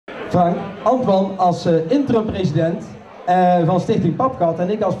Frank, Antwan als interim-president van Stichting Papgat en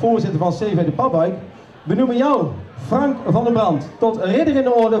ik als voorzitter van CV de Papbuik benoemen jou, Frank van den Brand, tot ridder in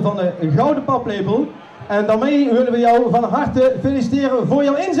de orde van de Gouden Paplepel. En daarmee willen we jou van harte feliciteren voor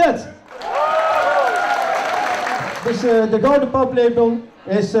jouw inzet. Dus de Gouden Paplepel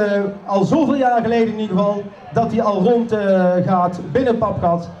is al zoveel jaar geleden in ieder geval dat die al rond gaat binnen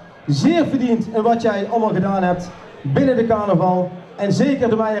Papgat. Zeer verdiend in wat jij allemaal gedaan hebt binnen de carnaval en zeker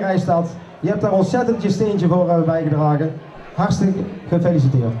de Meijerijstad. Je hebt daar ontzettend je steentje voor bijgedragen. Hartstikke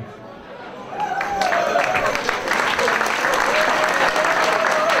gefeliciteerd.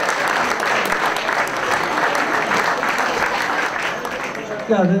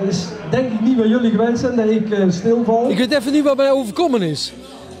 Ja, dat is denk ik niet wat jullie gewend zijn, dat ik stilval. Ik weet even niet wat mij overkomen is.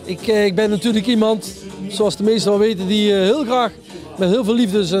 Ik ben natuurlijk iemand, zoals de meesten wel weten, die heel graag met heel veel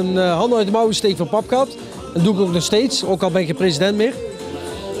liefde zijn handen uit de mouwen steekt voor Papgat. Dat doe ik ook nog steeds, ook al ben ik geen president meer.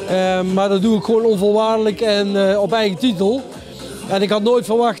 Maar dat doe ik gewoon onvoorwaardelijk en op eigen titel. En ik had nooit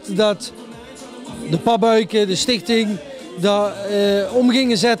verwacht dat de papbuiken, de stichting, daar om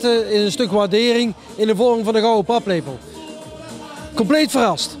gingen zetten in een stuk waardering in de vorm van de Gouden Paplepel. Compleet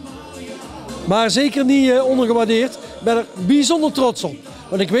verrast. Maar zeker niet ondergewaardeerd. Ik ben er bijzonder trots op.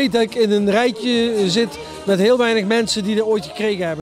 Want ik weet dat ik in een rijtje zit met heel weinig mensen die er ooit gekregen hebben.